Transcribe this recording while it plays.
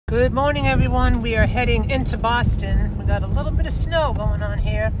Good morning, everyone. We are heading into Boston. We got a little bit of snow going on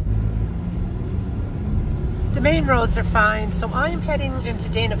here. The main roads are fine, so I am heading into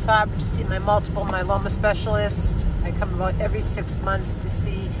Dana-Farber to see my multiple myeloma specialist. I come about every 6 months to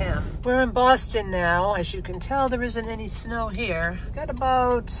see him. We're in Boston now. As you can tell, there isn't any snow here. Got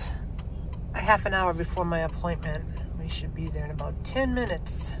about a half an hour before my appointment. We should be there in about 10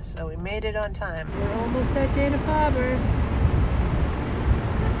 minutes, so we made it on time. We're almost at Dana-Farber.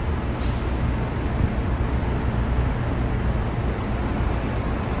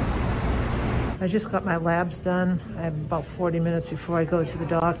 I just got my labs done. I have about 40 minutes before I go to the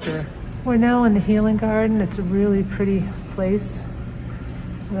doctor. We're now in the Healing Garden. It's a really pretty place.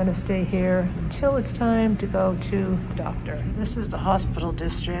 I'm gonna stay here until it's time to go to the doctor. This is the hospital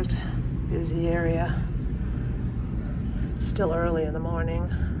district, busy area. Still early in the morning.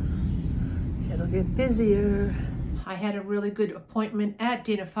 It'll get busier. I had a really good appointment at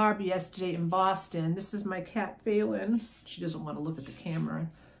Dana-Farber yesterday in Boston. This is my cat, Phelan. She doesn't want to look at the camera.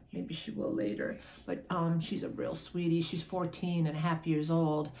 Maybe she will later, but she's a real sweetie. She's 14 and a half years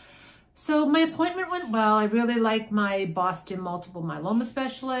old. So my appointment went well. I really like my Boston multiple myeloma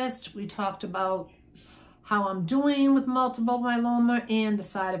specialist. We talked about how I'm doing with multiple myeloma and the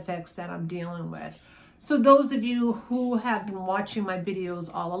side effects that I'm dealing with. So those of you who have been watching my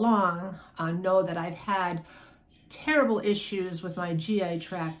videos all along know that I've had terrible issues with my GI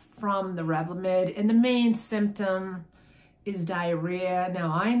tract from the Revlimid, and the main symptom is diarrhea.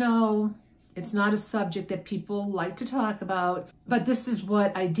 Now, I know it's not a subject that people like to talk about, but this is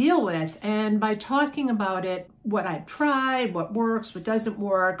what I deal with. And by talking about it, what I've tried, what works, what doesn't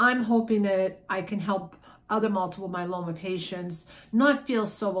work, I'm hoping that I can help other multiple myeloma patients not feel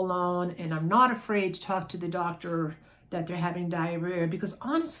so alone. And I'm not afraid to talk to the doctor that they're having diarrhea, because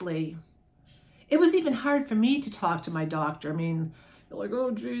honestly, it was even hard for me to talk to my doctor. I mean, you're like,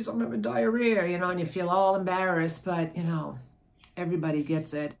 oh geez, I'm having diarrhea, you know, and you feel all embarrassed, but you know, everybody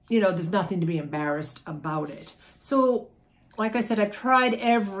gets it. You know, there's nothing to be embarrassed about it. So, like I said, I've tried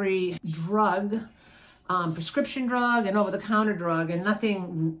every drug, prescription drug and over-the-counter drug, and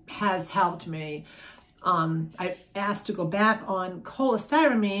nothing has helped me. I asked to go back on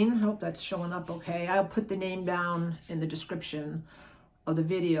Cholestyramine. I hope that's showing up okay. I'll put the name down in the description of the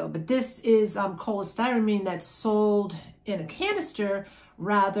video, but this is cholestyramine that's sold in a canister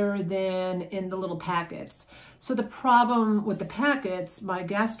rather than in the little packets. So the problem with the packets, my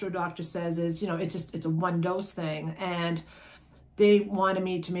gastro doctor says, is, you know, it's a one dose thing, and they wanted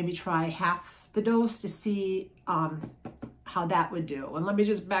me to maybe try half the dose to see how that would do. And let me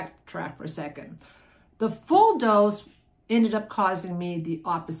just backtrack for a second. The full dose ended up causing me the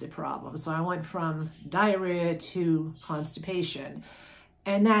opposite problem. So I went from diarrhea to constipation,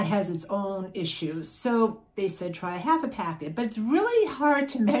 and that has its own issues. So they said try half a packet, but it's really hard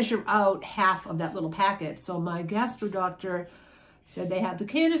to measure out half of that little packet. So my gastro doctor said they have the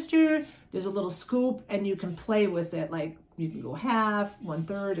canister, there's a little scoop, and you can play with it. Like you can go half,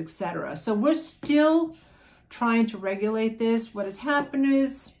 1/3, etc. So we're still trying to regulate this. What has happened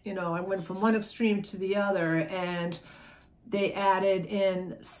is, you know, I went from one extreme to the other, and they added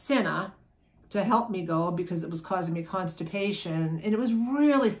in Senna to help me go because it was causing me constipation. And it was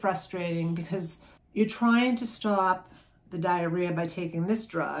really frustrating because you're trying to stop the diarrhea by taking this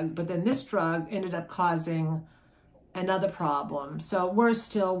drug, but then this drug ended up causing another problem. So we're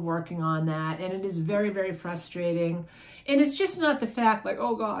still working on that, and it is very, very frustrating. And it's just not the fact like,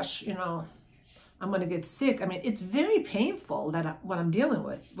 oh gosh, you know, I'm going to get sick. I mean, it's very painful that what I'm dealing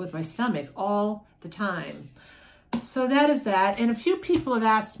with my stomach all the time. So that is that. And a few people have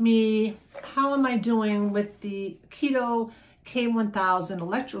asked me, how am I doing with the Keto K1000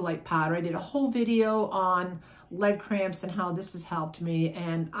 Electrolyte powder? I did a whole video on leg cramps and how this has helped me.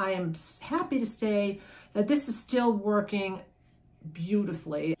 And I am happy to say that this is still working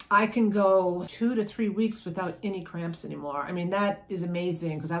beautifully. I can go 2 to 3 weeks without any cramps anymore. I mean, that is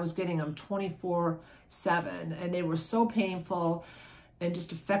amazing because I was getting them 24/7 and they were so painful and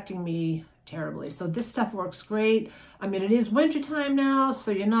just affecting me terribly. So this stuff works great. I mean, it is wintertime now,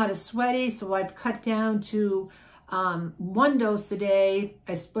 so you're not as sweaty. So I've cut down to 1 dose a day.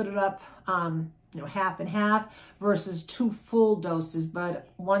 I split it up, you know, half and half versus 2 full doses. But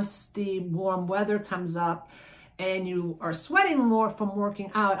once the warm weather comes up and you are sweating more from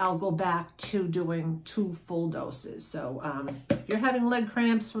working out, I'll go back to doing 2 full doses. So if you're having leg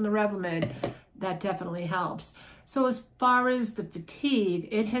cramps from the Revlimid, that definitely helps. So as far as the fatigue,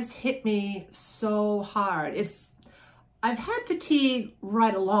 it has hit me so hard. I've had fatigue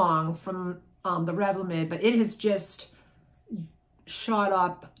right along from the Revlimid, but it has just shot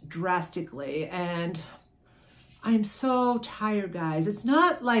up drastically. And I'm so tired, guys. It's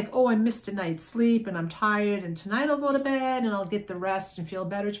not like, oh, I missed a night's sleep and I'm tired and tonight I'll go to bed and I'll get the rest and feel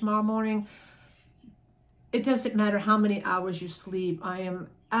better tomorrow morning. It doesn't matter how many hours you sleep. I am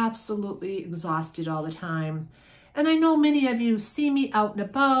absolutely exhausted all the time. And I know many of you see me out and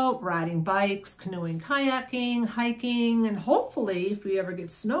about, riding bikes, canoeing, kayaking, hiking, and hopefully, if we ever get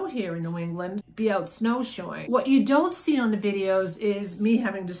snow here in New England, be out snowshoeing. What you don't see on the videos is me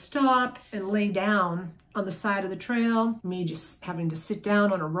having to stop and lay down on the side of the trail, me just having to sit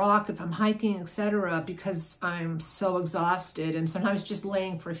down on a rock if I'm hiking, etc., because I'm so exhausted. And sometimes just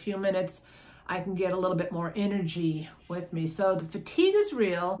laying for a few minutes, I can get a little bit more energy with me. So the fatigue is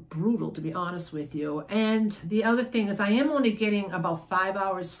real, brutal to be honest with you. And the other thing is I am only getting about 5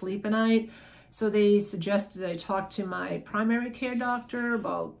 hours sleep a night. So they suggested I talk to my primary care doctor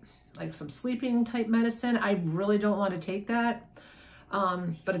about like some sleeping type medicine. I really don't want to take that.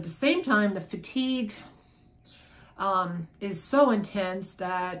 But at the same time, the fatigue is so intense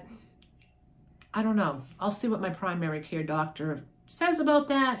that I don't know. I'll see what my primary care doctor says about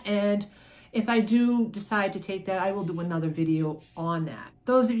that. And if I do decide to take that, I will do another video on that.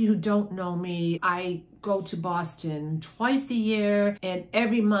 Those of you who don't know me, I go to Boston twice a year, and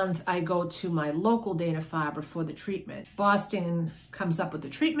every month I go to my local Dana-Farber for the treatment. Boston comes up with the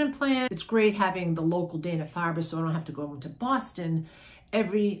treatment plan. It's great having the local Dana-Farber so I don't have to go into Boston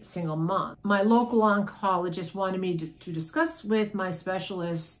every single month. My local oncologist wanted me to discuss with my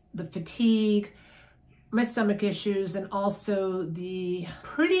specialist the fatigue, my stomach issues, and also the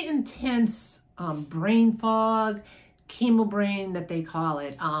pretty intense brain fog, chemo brain that they call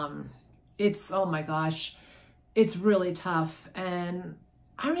it. It's, oh my gosh, it's really tough. And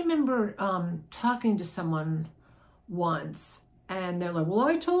I remember talking to someone once and they're like, well,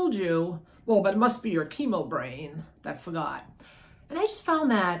 I told you, well, but it must be your chemo brain that forgot. And I just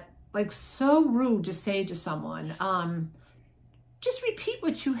found that like so rude to say to someone. Just repeat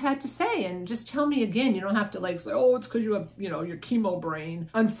what you had to say and just tell me again. You don't have to like say, oh, it's because you have, you know, your chemo brain.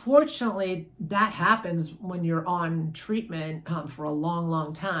 Unfortunately, that happens when you're on treatment for a long,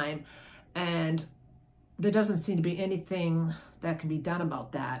 long time. And there doesn't seem to be anything that can be done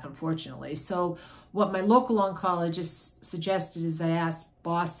about that, unfortunately. So what my local oncologist suggested is I asked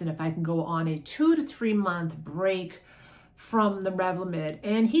Boston if I can go on a 2 to 3 month break from the Revlimid.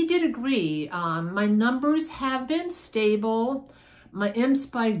 And he did agree. My numbers have been stable. My M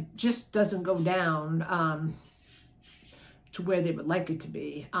spike just doesn't go down to where they would like it to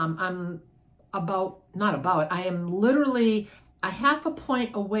be. I am literally a half a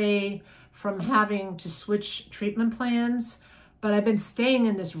point away from having to switch treatment plans, but I've been staying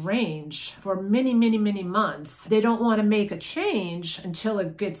in this range for many, many, many months. They don't want to make a change until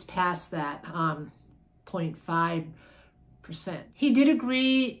it gets past that 0.5%. He did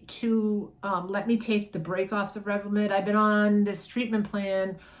agree to let me take the break off the Revlimid. I've been on this treatment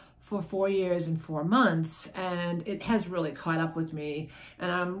plan for 4 years and 4 months, and it has really caught up with me.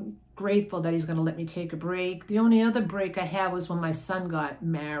 And I'm grateful that he's going to let me take a break. The only other break I had was when my son got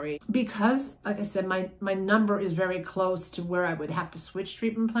married. Because, like I said, my number is very close to where I would have to switch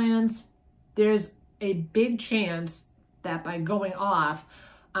treatment plans. There's a big chance that by going off,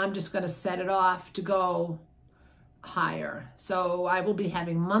 I'm just going to set it off to go higher. So I will be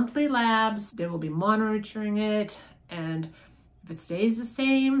having monthly labs. They will be monitoring it, and if it stays the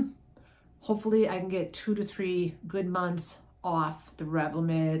same, hopefully I can get 2 to 3 good months off the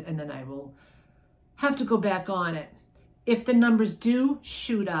Revlimid, and then I will have to go back on it. If the numbers do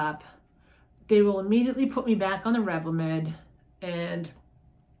shoot up, they will immediately put me back on the Revlimid, and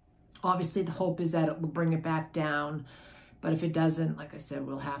obviously the hope is that it will bring it back down. But if it doesn't, like I said,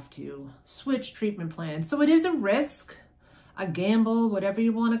 we'll have to switch treatment plans. So it is a risk, a gamble, whatever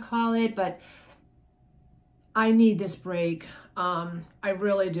you want to call it. But I need this break. I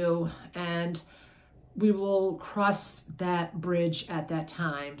really do. And we will cross that bridge at that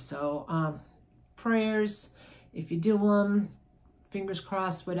time. So prayers, if you do them, fingers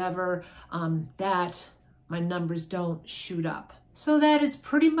crossed, whatever, that my numbers don't shoot up. So that is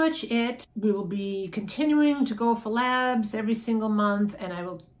pretty much it. We will be continuing to go for labs every single month, and I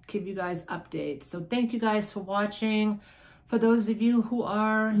will give you guys updates. So thank you guys for watching. For those of you who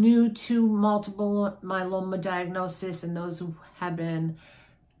are new to multiple myeloma diagnosis and those who have been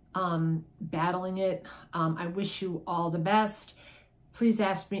battling it, I wish you all the best. Please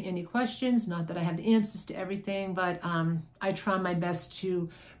ask me any questions. Not that I have the answers to everything, but I try my best to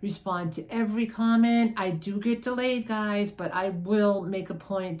respond to every comment. I do get delayed, guys, but I will make a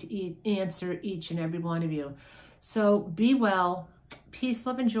point to answer each and every one of you. So be well. Peace,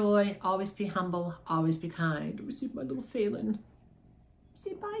 love, and joy. Always be humble. Always be kind. Receive my little Phelan.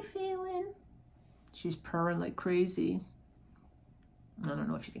 Say bye, Phelan. She's purring like crazy. I don't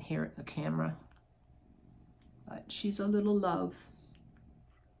know if you can hear it in the camera, but she's a little love.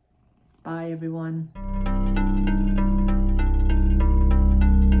 Bye, everyone.